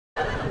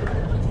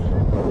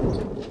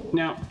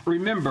Now,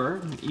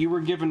 remember, you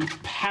were given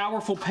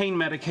powerful pain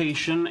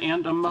medication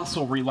and a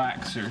muscle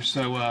relaxer,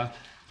 so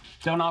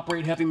don't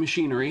operate heavy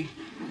machinery.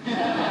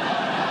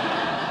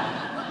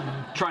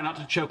 Try not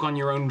to choke on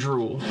your own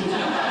drool.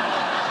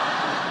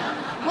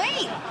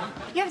 Wait!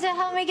 You have to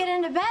help me get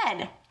into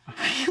bed.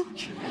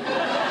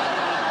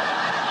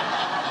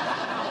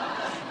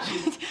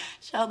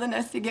 Sheldon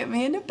has to get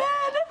me into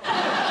bed.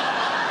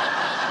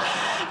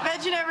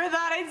 Bet you never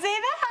thought I'd say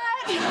that.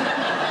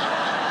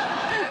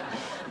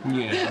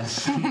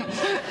 Yes.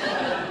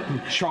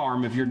 The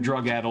charm of your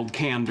drug-addled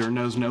candor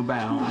knows no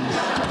bounds.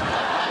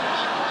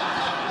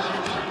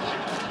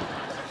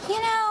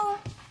 You know,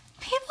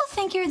 people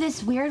think you're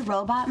this weird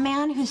robot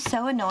man who's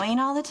so annoying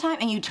all the time,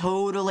 and you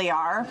totally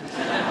are.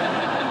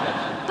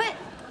 But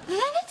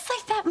then it's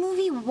like that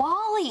movie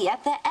WALL-E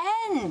at the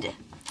end.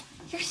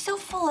 You're so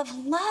full of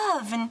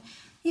love, and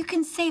you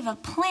can save a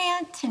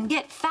plant and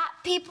get fat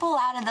people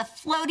out of the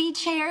floaty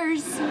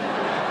chairs.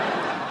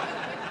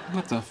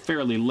 That's a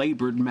fairly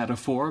labored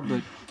metaphor,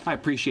 but I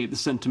appreciate the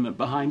sentiment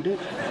behind it.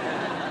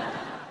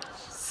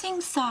 Sing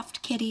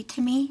Soft Kitty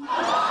to me.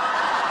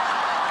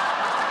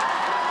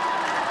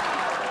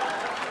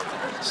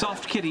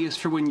 Soft Kitty is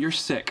for when you're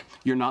sick.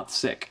 You're not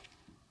sick.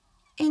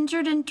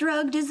 Injured and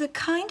drugged is a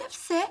kind of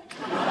sick.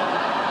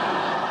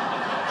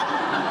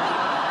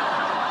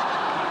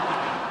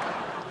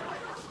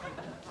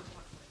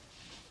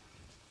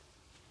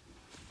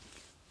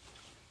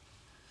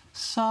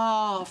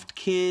 Soft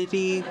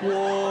kitty,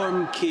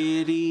 warm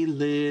kitty,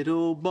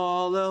 little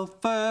ball of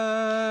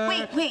fur.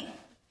 Wait.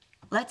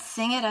 Let's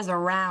sing it as a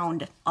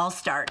round. I'll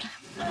start.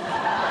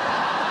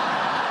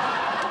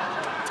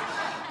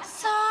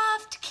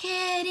 Soft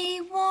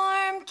kitty,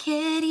 warm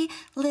kitty,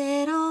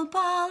 little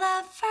ball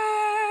of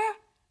fur.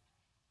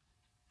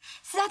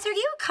 So that's where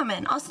you come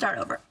in. I'll start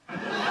over.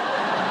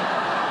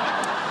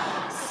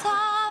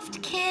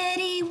 Soft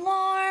kitty,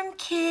 warm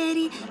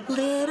kitty,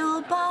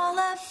 little ball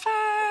of fur.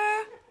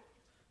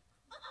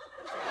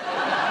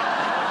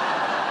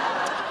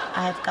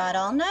 I've got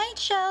all night,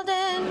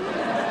 Sheldon.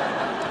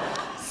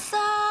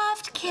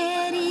 Soft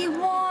kitty,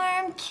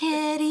 warm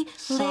kitty,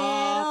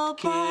 little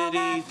ball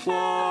of fur. Soft kitty,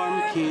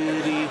 warm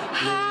kitty,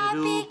 Happy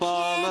little ball